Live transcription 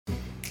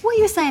What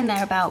you were saying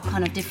there about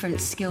kind of different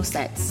skill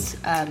sets,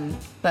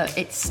 but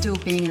it's still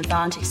being an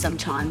advantage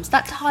sometimes,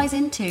 that ties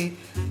into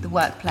the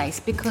workplace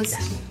because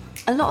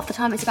a lot of the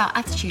time it's about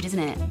attitude, isn't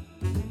it?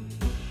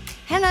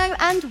 Hello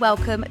and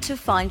welcome to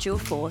Find Your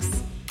Force.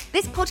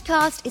 This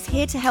podcast is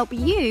here to help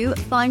you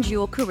find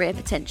your career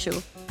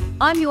potential.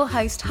 I'm your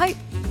host, Hope,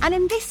 and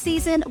in this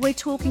season, we're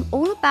talking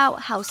all about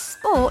how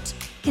sport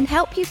can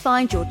help you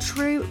find your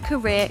true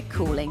career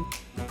calling.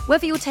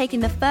 Whether you're taking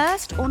the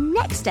first or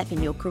next step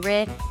in your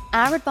career,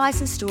 our advice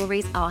and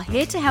stories are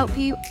here to help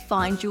you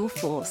find your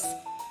force.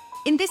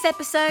 In this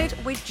episode,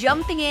 we're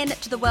jumping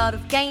into the world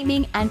of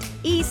gaming and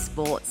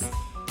esports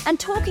and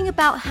talking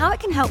about how it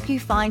can help you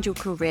find your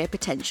career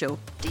potential.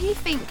 Do you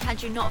think,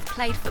 had you not have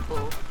played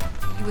football,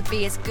 you would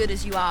be as good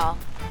as you are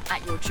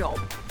at your job?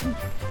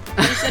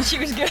 You said she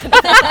was good.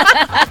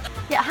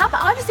 Yeah, how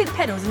about I just do the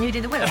pedals and you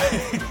do the wheel?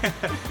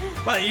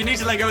 Well, you need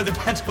to let go of the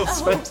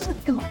pedals first.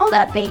 Come on,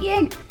 that beat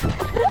you.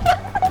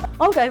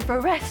 I'll go for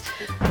a rest.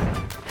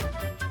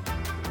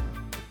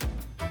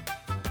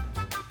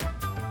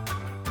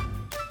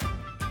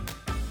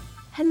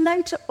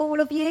 Hello to all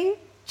of you.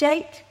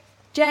 Jake,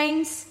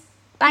 James,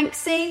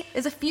 Banksy.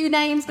 There's a few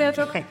names there.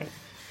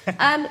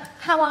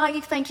 How are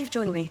you? Thank you for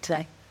joining me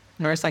today.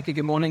 No worries, thank you.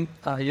 Good morning.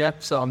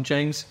 So I'm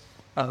James,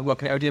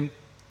 working at Odium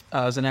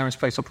as an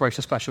aerospace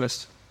operations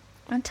specialist.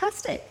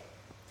 Fantastic.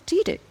 What do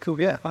you do?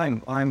 Cool, yeah.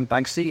 I'm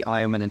Banksy.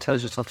 I am an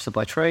intelligence officer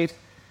by trade,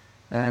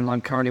 and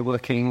I'm currently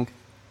working a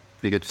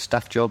pretty good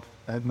staff job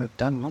down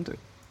in London.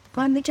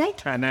 Finally,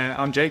 Jake. And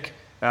I'm Jake.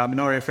 I'm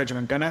an RAF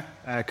Regiment gunner,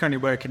 currently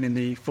working in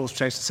the Force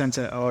Protection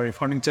Centre at RAF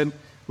Honington,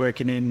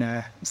 working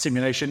in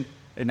simulation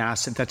in our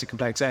synthetic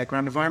complex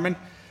aircraft environment.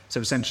 So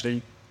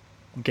essentially,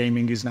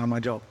 gaming is now my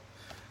job.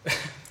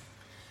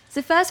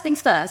 So first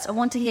things first, I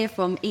want to hear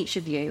from each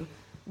of you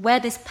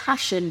where this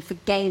passion for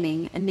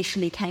gaming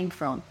initially came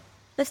from.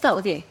 Let's start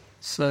with you.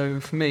 So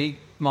for me,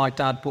 my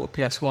dad bought a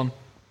PS1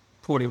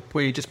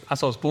 probably just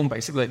as I was born,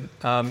 basically.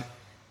 And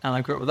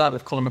I grew up with that,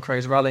 with Colin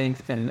McRae's Rally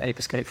and Ape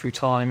Escape Through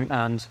Time,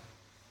 and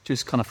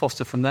just kind of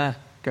fostered from there,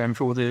 going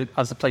through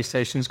as the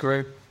PlayStations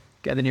grew,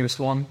 get the newest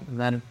one, and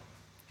then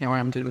here I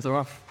am doing it with the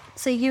RAF.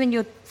 So you and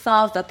your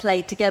father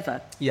played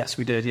together? Yes,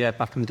 we did, yeah,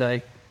 back in the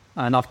day.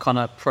 And I've kind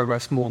of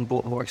progressed more and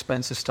bought more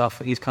expensive stuff.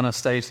 He's kind of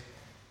stayed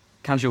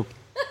casual.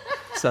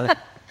 So. And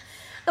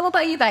what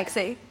about you,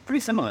 Banksy? Pretty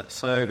similar.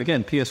 So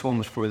again, PS1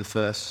 was probably the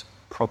first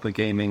proper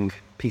gaming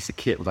piece of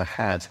kit that I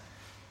had.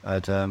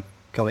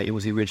 It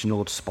was the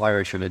original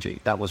Spyro trilogy.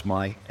 That was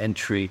my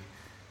entry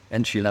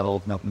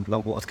level. No, I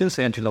was going to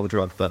say entry level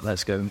drug, but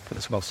let's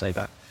well say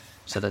that.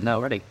 Said that now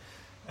already.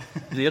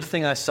 The other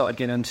thing I started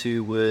getting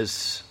into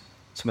was,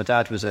 so my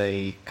dad was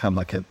a kind of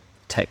like a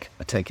tech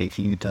geek.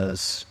 He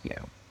does,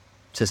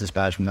 Scissors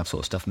Badge and that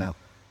sort of stuff now.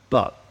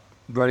 But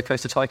Roller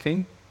Coaster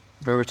Tycoon,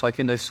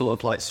 those sort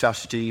of like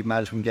strategy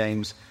management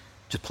games,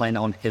 just playing it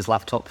on his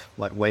laptop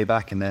like way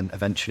back, and then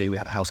eventually we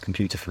had a house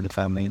computer for the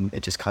family, and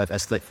it just kind of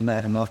escalated from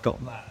there, and I've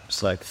got that.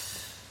 So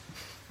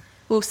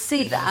we'll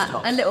see that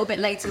a little bit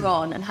later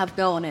on and have a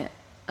go on it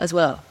as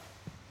well.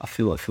 I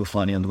feel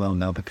slightly underwhelmed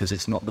now because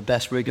it's not the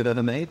best rig I've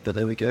ever made, but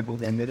there we go,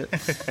 we'll end it.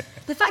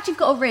 The fact you've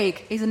got a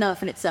rig is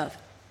enough in itself.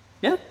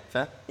 Yeah,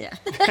 fair. Yeah.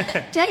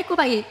 Jake, what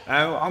about you?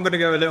 I'm going to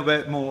go a little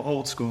bit more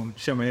old school and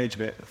show my age a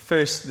bit.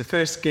 The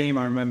first game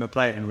I remember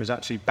playing was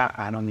actually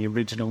Batman on the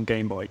original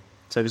Game Boy.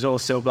 So it was all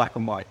still black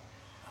and white.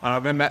 And I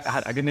remember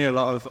I could hear a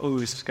lot of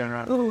oohs going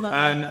around. Ooh,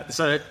 and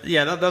so,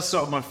 yeah, that's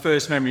sort of my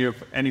first memory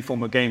of any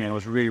form of gaming. I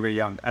was really, really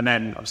young. And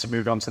then obviously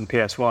moved on to the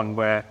PS1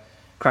 where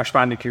Crash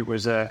Bandicoot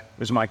was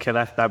my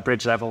killer. That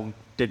bridge level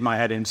did my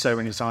head in so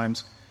many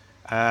times.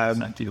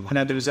 And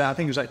then there was, I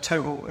think it was like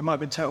it might have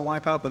been Total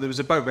Wipeout, but there was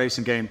a boat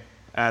racing game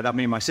that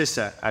me and my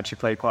sister actually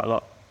played quite a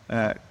lot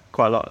at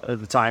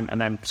the time,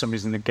 and then for some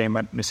reason the game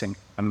went missing,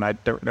 and I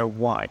don't know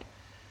why.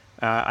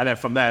 And then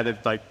from there,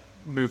 they've like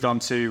moved on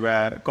to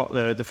got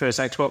the first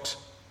Xbox,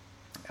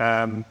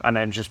 and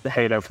then just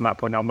Halo from that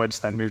point onwards.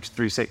 Then moved to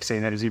 360,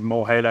 and then there's even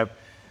more Halo,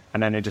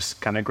 and then it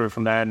just kind of grew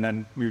from there, and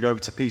then moved over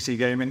to PC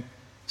gaming.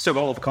 Still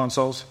got all the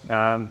consoles,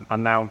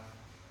 and now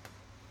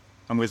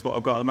I'm with what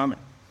I've got at the moment.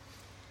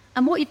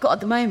 And what you've got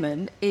at the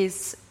moment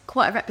is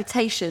quite a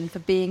reputation for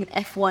being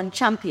an F1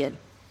 champion.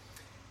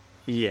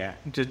 Yeah,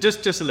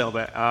 just a little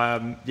bit.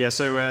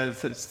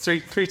 So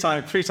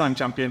three-time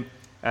champion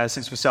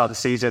since we started the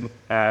season,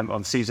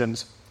 on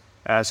seasons.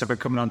 So we're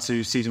coming on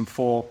to season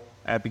 4,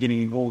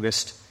 beginning in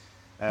August.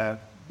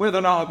 Whether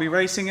or not I'll be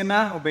racing in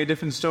that will be a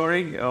different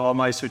story, or I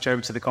might switch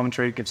over to the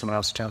commentary, give someone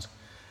else a chance.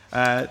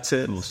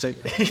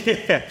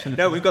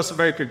 No, we've got some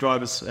very good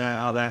drivers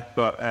out there,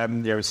 but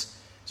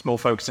it's more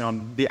focusing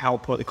on the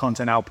output, the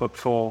content output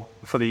for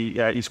the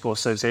Esports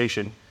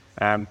Association.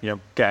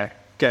 Get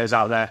us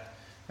out there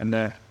and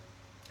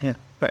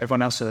put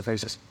everyone else to their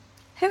faces.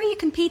 Who are you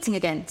competing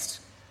against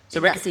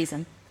in that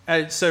season?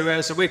 So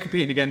we're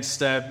competing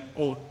against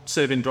all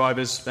serving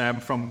drivers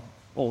from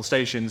all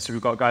stations. So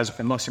we've got guys up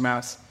in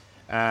Lossiemouth,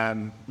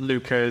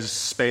 Lucas,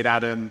 Spade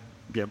Adam,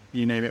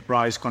 you name it,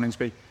 Rise,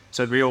 Coningsby.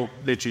 So we all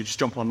literally just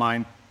jump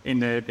online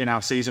in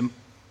our season.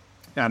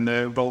 and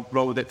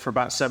roll with it for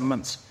about 7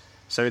 months.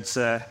 So it's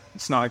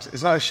not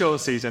a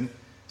short season.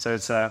 So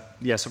so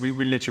we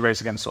literally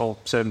race against all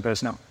certain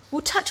personnel.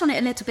 We'll touch on it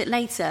a little bit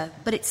later,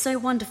 but it's so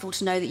wonderful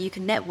to know that you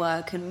can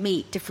network and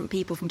meet different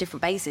people from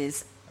different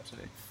bases.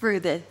 Absolutely.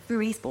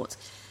 Through esports.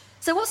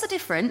 So what's the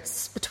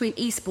difference between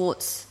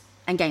esports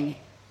and gaming?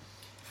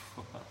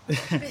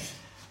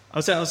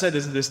 I'll say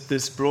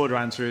this broader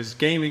answer is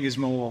gaming is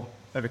more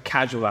of a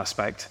casual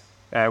aspect,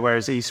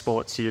 whereas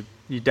esports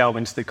you delve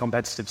into the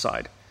competitive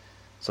side.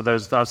 So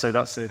I'd say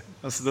that's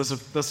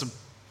a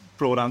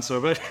broad answer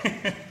of it.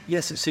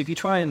 Yes, so if you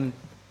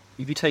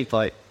take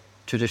like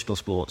traditional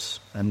sports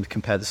and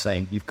compare the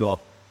same, you've got,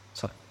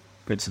 so,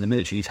 for instance, in the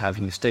military, you'd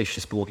have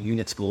station sport,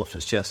 unit sport.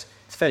 It's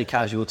fairly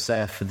casual. It's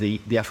there for the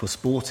actual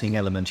sporting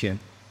element. In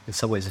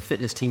some ways, a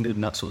fitness team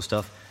and that sort of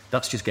stuff.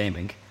 That's just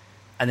gaming.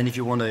 And then if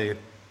you want to,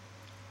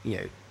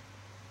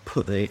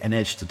 put an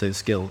edge to those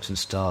skills and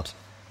start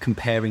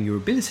comparing your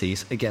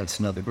abilities against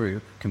another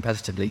group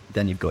competitively,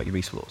 then you've got your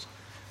esports,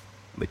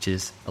 which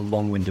is a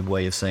long-winded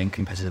way of saying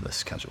competitive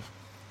versus casual.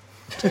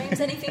 James,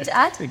 anything to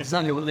add?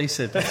 Exactly what they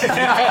said. That's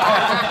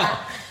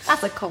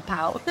a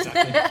cop-out.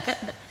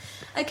 Exactly.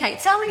 Okay,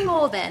 tell me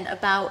more then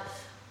about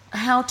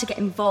how to get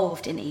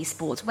involved in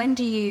esports. When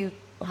do you,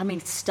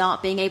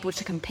 start being able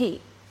to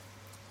compete?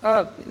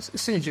 As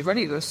soon as you're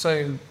ready.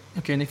 So,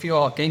 again, if you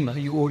are a gamer,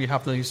 you already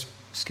have those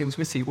skills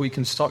with you, or you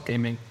can start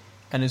gaming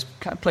and just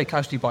play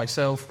casually by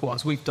yourself, or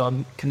as we've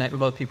done, connect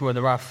with other people in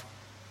the RAF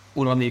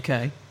all around the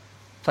UK,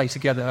 play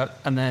together,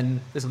 and then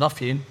there's enough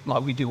of you,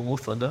 like we do at War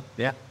Thunder.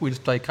 Yeah. We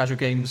just play casual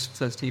games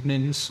Thursday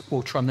evenings,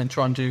 or try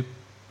and do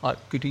like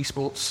good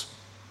esports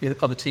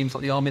with other teams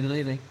like the Army and the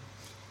Navy.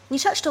 You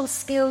touched on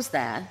skills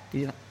there.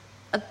 Yeah.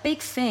 A big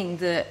thing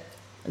that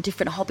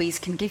different hobbies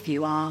can give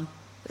you are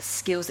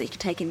skills that you can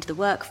take into the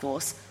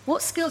workforce.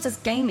 What skills has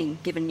gaming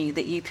given you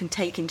that you can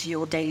take into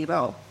your daily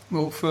role?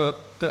 Well, for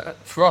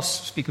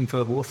us, speaking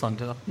for War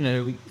Thunder,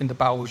 in the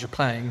battles you're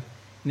playing,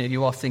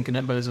 you are thinking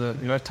that there's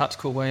a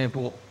tactical way of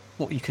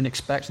what you can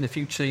expect in the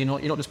future. You're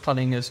not just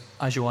planning as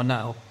you are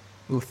now.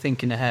 You're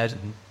thinking ahead.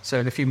 Mm-hmm. So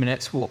in a few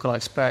minutes, what can I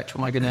expect? How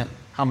am I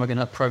going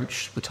to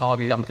approach the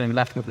target? I'm going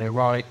left, I'm going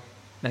right.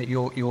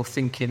 You're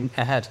thinking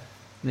ahead,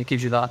 and it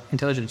gives you that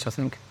intelligence, I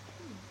think.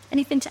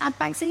 Anything to add,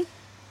 Banksy?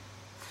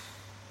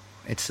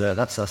 It's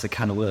that's a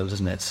can of worms,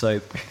 isn't it?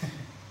 So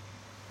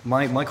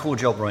my core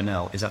job right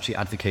now is actually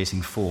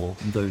advocating for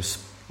those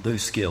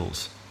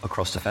skills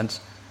across defence.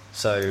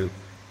 So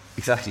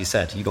exactly as you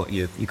said, you got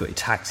your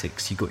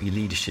tactics, you got your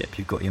leadership,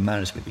 you've got your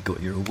management, you've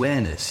got your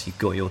awareness, you've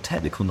got your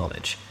technical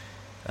knowledge.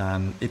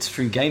 It's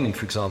through gaming,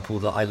 for example,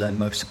 that I learned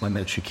most of my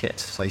military kit.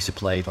 So I used to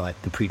play like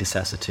the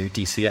predecessor to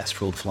DCS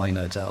for all the flying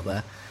nerds out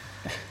there.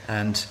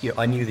 And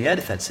I knew the air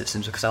defence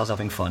systems because I was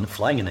having fun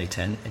flying an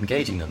A-10,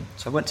 engaging them.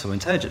 So I went to an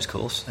intelligence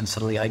course, and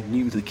suddenly I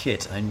knew the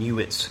kit, I knew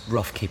its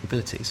rough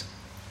capabilities.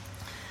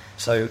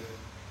 So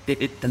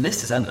the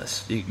list is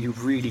endless. You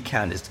really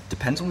can. It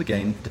depends on the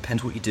game,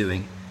 depends what you're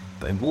doing.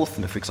 But in War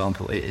Thunder, for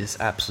example, it's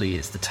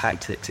the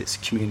tactics, it's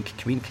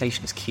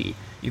communication is key.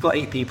 You've got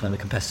 8 people in a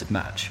competitive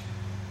match.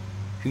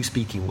 Who's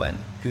speaking when?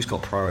 Who's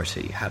got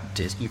priority?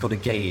 You've got to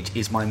gauge,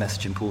 is my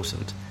message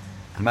important?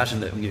 Imagine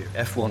that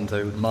F1,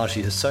 though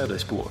largely is a solo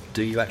sport,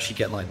 do you actually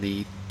get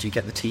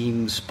the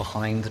teams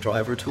behind the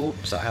driver at all?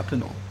 Does that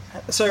happen? Or?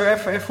 So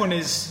F1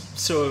 is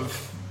sort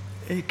of,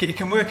 it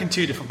can work in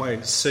 2 different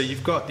ways. So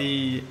you've got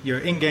your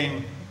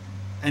in-game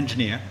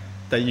engineer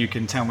that you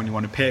can tell when you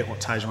want to pit,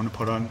 what tyres you want to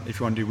put on, if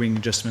you want to do wing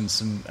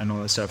adjustments and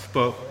all that stuff.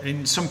 But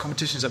in some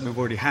competitions that we've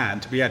already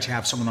had, we actually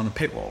have someone on a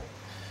pit wall.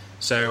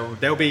 So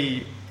they'll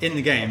be in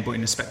the game, but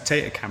in a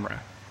spectator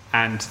camera.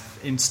 And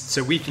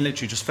so we can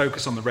literally just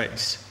focus on the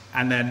race.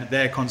 And then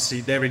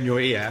they're in your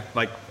ear,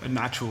 like an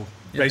actual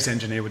race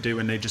engineer would do,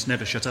 and they just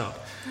never shut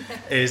up.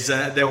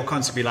 They will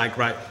constantly be like,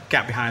 right,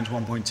 gap behind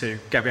 1.2,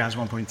 gap behind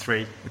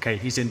 1.3. Okay,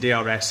 he's in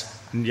DRS,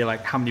 and you're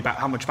like, how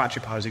much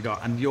battery power has he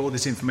got? And all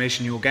this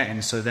information you're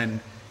getting. So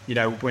then,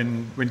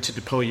 when to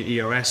deploy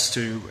your EOS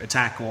to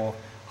attack or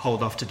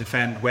hold off to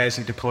defend, where's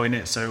he deploying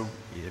it? So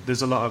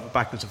there's a lot of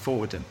backwards and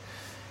forwards.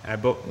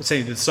 But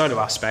say the solo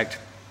aspect.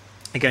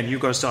 Again,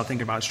 you've got to start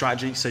thinking about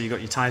strategy. So you've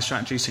got your tyre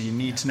strategy, so you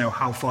need to know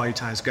how far your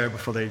tyres go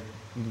before they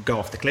go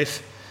off the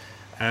cliff.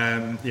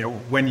 When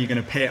you're going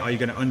to pit, are you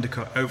going to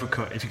undercut,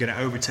 overcut? If you're going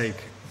to overtake,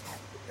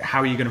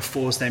 how are you going to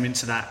force them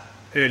into that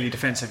early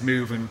defensive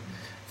move and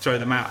throw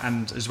them out?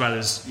 And as well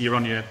as you're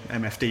on your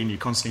MFD and you're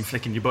constantly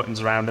flicking your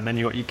buttons around, and then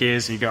you've got your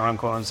gears and you go around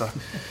corners. So.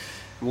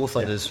 War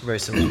Thunder is very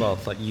similar as well.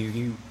 Like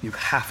you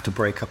have to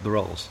break up the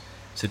roles.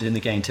 So in the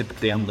game,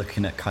 typically I'm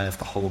looking at kind of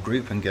the whole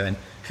group and going,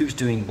 who's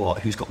doing what,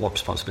 who's got what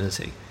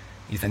responsibility.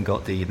 You've then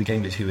got the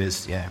game lead, who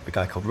is a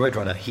guy called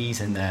Roadrunner.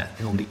 He's in there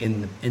normally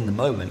in the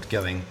moment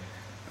going,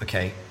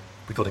 okay,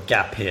 we've got a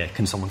gap here,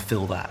 can someone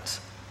fill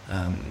that?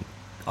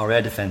 Our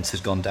air defence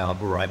has gone down,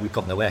 all right, we've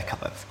got no air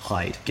cover,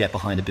 hide, get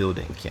behind a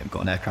building, we've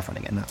got an aircraft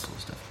running and that sort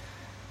of stuff.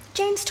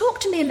 James,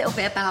 talk to me a little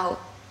bit about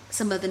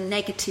some of the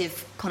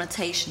negative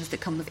connotations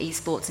that come with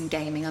esports and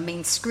gaming. I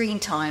mean, screen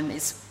time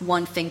is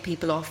one thing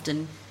people are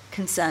often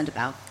concerned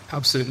about.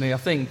 Absolutely. I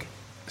think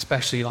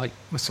especially like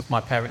with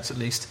my parents at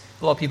least.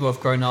 A lot of people have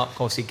grown up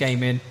obviously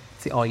gaming,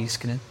 think, oh, you're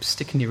just going to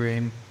stick in your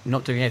room, you're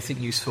not doing anything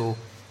useful.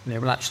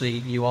 Well, actually,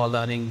 you are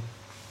learning,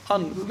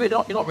 you're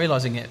not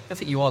realising it. I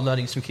think you are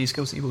learning some key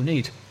skills that you will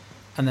need.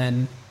 And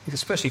then,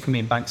 especially for me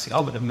in Banksy, I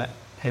wouldn't have met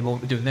him or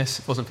doing this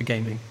if it wasn't for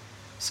gaming.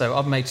 So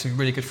I've made some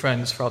really good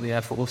friends throughout the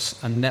Air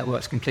Force and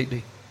networked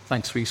completely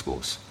thanks to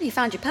esports. You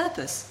found your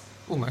purpose.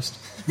 Almost.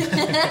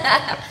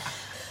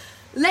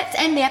 Let's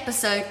end the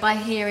episode by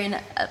hearing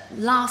a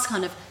last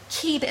kind of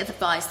key bit of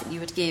advice that you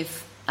would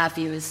give our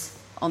viewers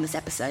on this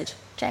episode.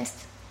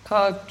 Chase?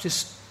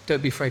 Just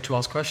don't be afraid to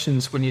ask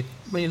questions. When you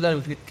learn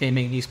with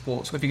gaming and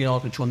esports, whether you're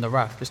going to join the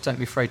RAF, just don't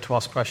be afraid to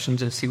ask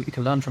questions and see what you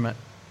can learn from it.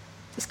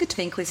 It's good to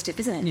be inquisitive,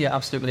 isn't it? Yeah,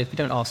 absolutely. If you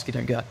don't ask, you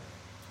don't get.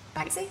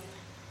 Banksy?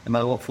 No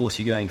matter what force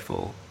you're going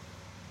for,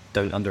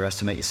 don't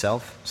underestimate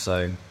yourself.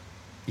 So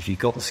if you've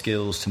got the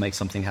skills to make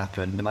something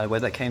happen, no matter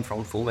where that came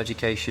from, formal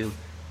education,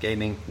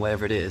 gaming,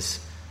 whatever it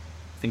is,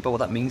 think about what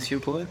that means to your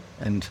employer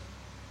and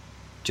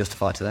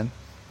justify it to them.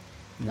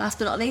 Last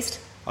but not least?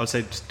 I would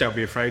say just don't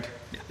be afraid.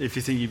 If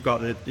you think you've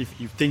got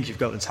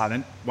the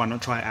talent, why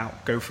not try it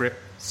out? Go for it,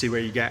 see where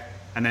you get,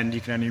 and then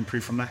you can only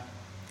improve from there.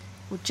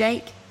 Well,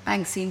 Jake,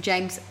 Banksy and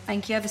James,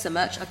 thank you ever so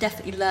much. I've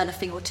definitely learned a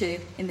thing or two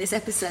in this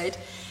episode.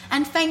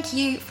 And thank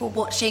you for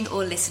watching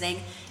or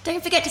listening.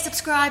 Don't forget to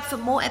subscribe for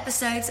more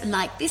episodes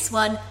like this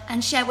one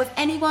and share with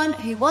anyone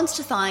who wants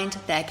to find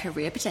their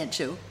career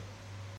potential.